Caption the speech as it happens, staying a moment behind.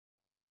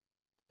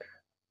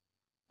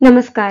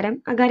നമസ്കാരം.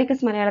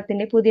 അഗാരിക്കസ്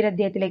മലയാളത്തിന്റെ പുതിയൊരു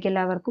അധ്യായത്തിലേക്ക്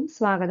എല്ലാവർക്കും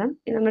സ്വാഗതം.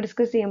 ഇന്ന് നമ്മൾ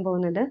ഡിസ്കസ് ചെയ്യാൻ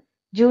പോകുന്നത്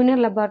ജൂനിയർ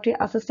ലബോറട്ടറി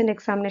അസിസ്റ്റന്റ്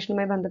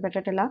എക്സാമിനേഷനുമായി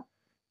ബന്ധപ്പെട്ടിട്ടുള്ള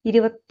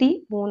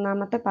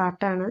 23ാമത്തെ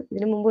പാർട്ടാണ്.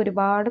 ഇതിനു മുമ്പ്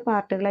ഒരുപാട്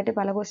പാർട്ടുകളായിട്ട്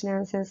പല ക്വസ്റ്റ്യൻ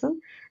ആൻസേഴ്സും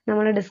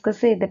നമ്മൾ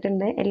ഡിസ്കസ്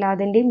ചെയ്തിട്ടുണ്ട്.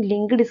 എല്ലാതിന്റെയും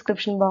ലിങ്ക്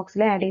ഡിസ്ക്രിപ്ഷൻ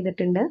ബോക്സിൽ ആഡ്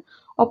ചെയ്തിട്ടുണ്ട്.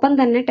 ഒപ്പം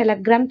തന്നെ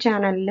ടെലഗ്രാം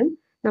ചാനലിലും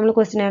നമ്മൾ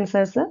ക്വസ്റ്റ്യൻ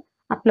ആൻസേഴ്സ്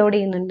അപ്ലോഡ്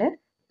ചെയ്യുന്നുണ്ട്.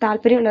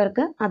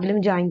 താല്പര്യമുള്ളവർക്ക് അതിലും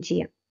ജോയിൻ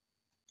ചെയ്യാം.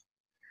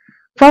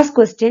 First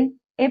question,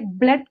 a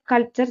blood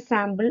culture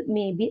sample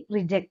may be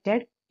rejected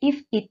if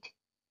it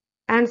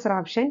answer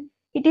option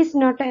it is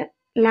not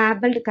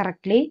labeled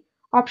correctly,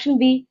 option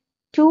B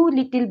too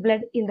little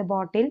blood in the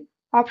bottle,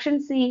 option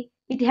C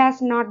it has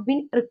not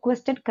been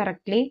requested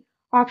correctly,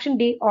 option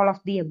D all of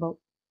the above.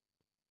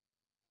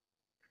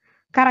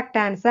 Correct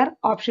answer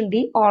option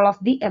D all of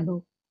the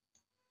above.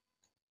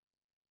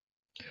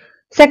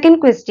 Second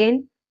question,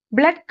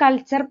 blood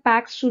culture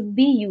packs should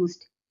be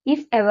used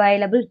if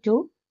available to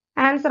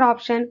answer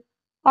option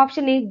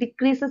A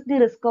decreases the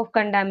risk of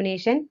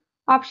contamination,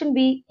 option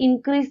B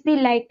increase the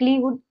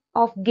likelihood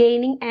of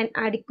gaining an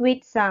adequate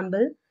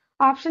sample,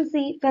 option C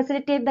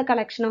facilitate the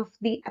collection of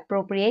the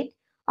appropriate,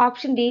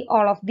 option D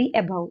all of the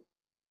above.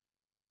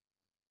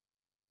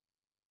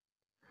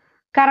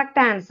 Correct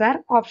answer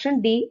option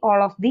D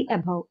all of the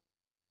above.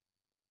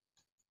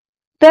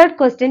 Third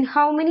question,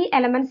 how many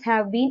elements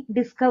have been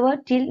discovered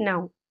till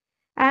now?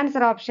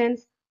 Answer options,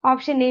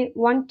 option A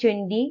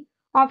 120,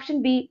 option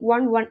B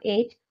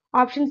 118,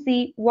 option C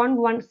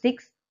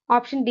 116,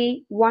 option D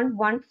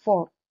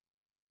 114.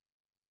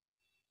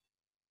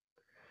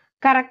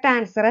 Correct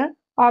answer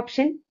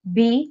option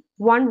B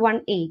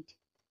 118.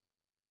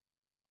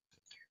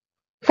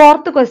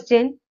 Fourth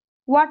question,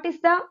 what is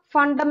the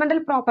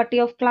fundamental property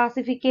of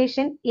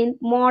classification in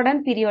modern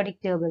periodic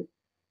table?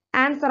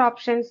 Answer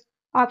options,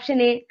 option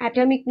A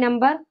atomic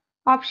number,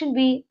 option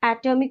B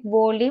atomic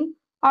volume,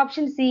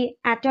 option C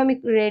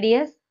atomic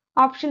radius,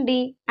 option D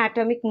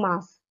atomic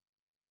mass.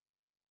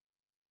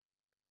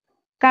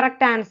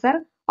 Correct answer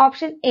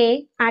option A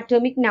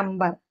atomic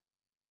number.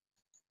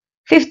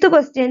 Fifth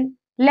question,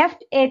 left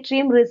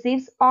atrium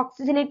receives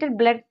oxygenated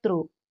blood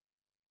through.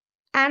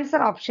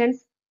 Answer options,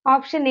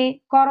 option A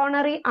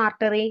coronary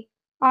artery,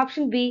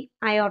 option B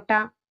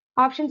aorta,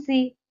 option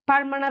C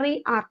pulmonary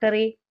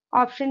artery,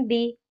 option D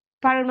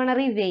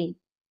pulmonary vein.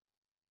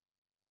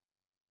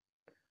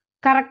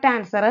 Correct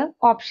answer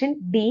option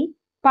D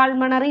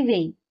pulmonary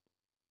vein.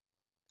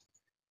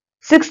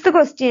 Sixth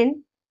question,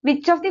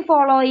 which of the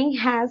following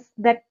has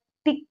the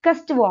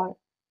thickest wall?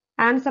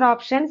 Answer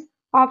options,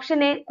 option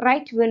A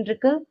right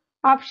ventricle,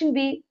 option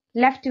B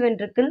left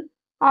ventricle,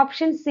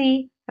 option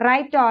C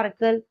right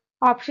auricle,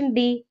 option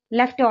D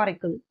left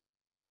auricle.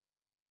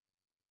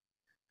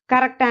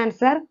 Correct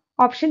answer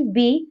option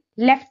B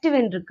left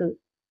ventricle.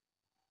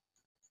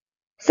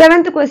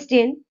 Seventh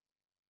question,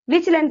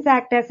 which lens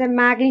acts as a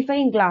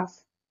magnifying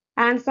glass?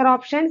 Answer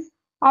options,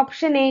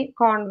 option A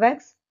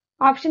convex,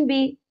 option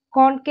B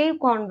concave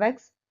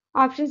convex,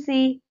 option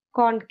C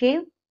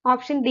concave,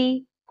 option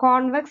D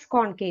convex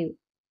concave.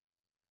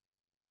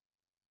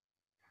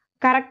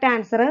 Correct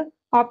answer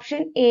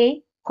option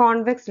A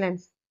convex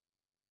lens.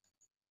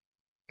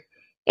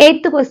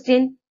 Eighth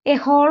question, a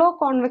hollow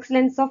convex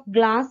lens of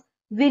glass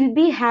will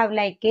be have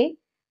like a.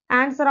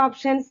 Answer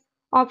options,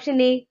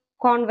 option A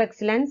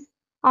convex lens,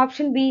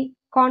 option B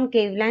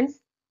concave lens,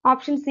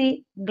 option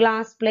C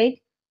glass plate,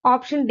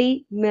 option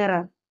D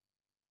mirror.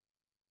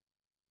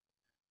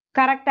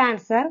 Correct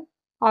answer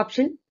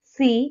option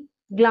C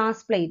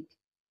glass plate.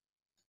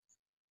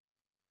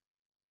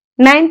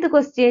 Ninth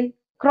question,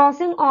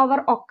 crossing over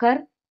occur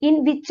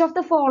in which of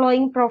the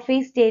following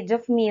prophase stage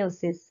of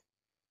meiosis?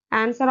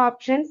 Answer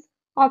options,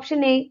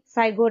 option A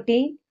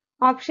zygotine,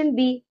 option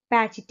B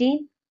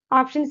pachytene,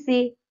 option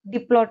C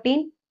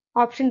diplotene,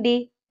 option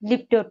D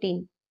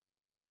liptotene.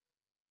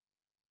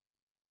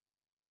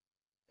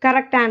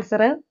 Correct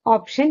answer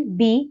option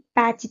B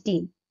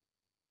pachytene.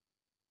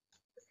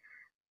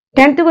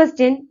 10th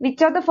question,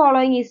 which of the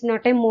following is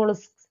not a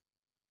mollusk?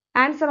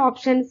 Answer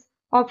options,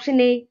 option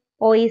A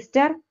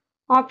oyster,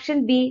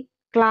 option B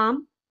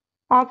clam,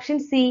 option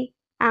C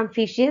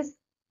amphibous,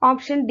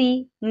 option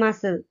D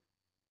mussel.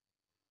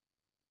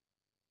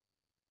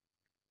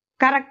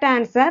 Correct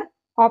answer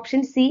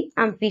option C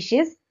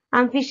amphibous.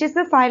 Amphibous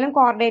phylum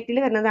chordate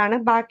വരുന്നതാണ്,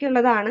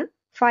 ബാക്കിയുള്ളതാണ്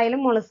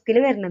phylum molluscൽ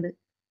വരുന്നത്.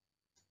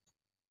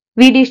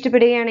 Video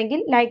ഇഷ്ടപ്പെടുകയാണെങ്കിൽ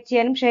like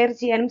ചെയ്യാനും share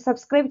ചെയ്യാനും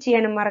subscribe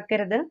ചെയ്യാനും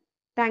മറക്കരുത്.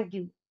 Thank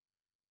you.